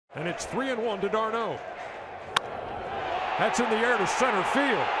And it's 3-1 to d'Arnaud. That's in the air to center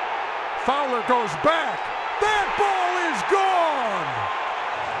field. Fowler goes back. That ball is gone!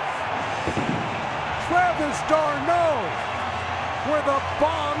 Travis d'Arnaud with a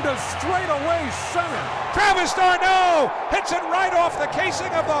bomb to straightaway center. Travis d'Arnaud hits it right off the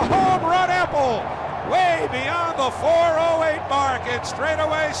casing of the home run apple. Way beyond the 408 mark in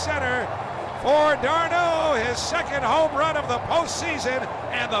straightaway center for d'Arnaud, his second home run of the postseason,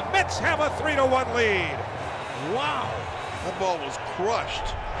 and the Mets have a 3-1 lead. Wow. That ball was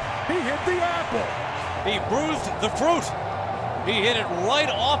crushed. He hit the apple. He bruised the fruit. He hit it right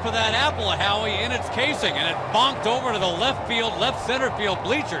off of that apple, Howie, in its casing, and it bonked over to the left center field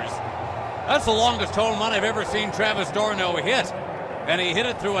bleachers. That's the longest home run I've ever seen Travis d'Arnaud hit. And he hit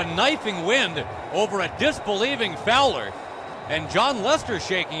it through a knifing wind over a disbelieving Fowler. And John Lester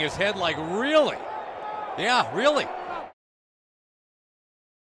shaking his head like, really? Yeah, really?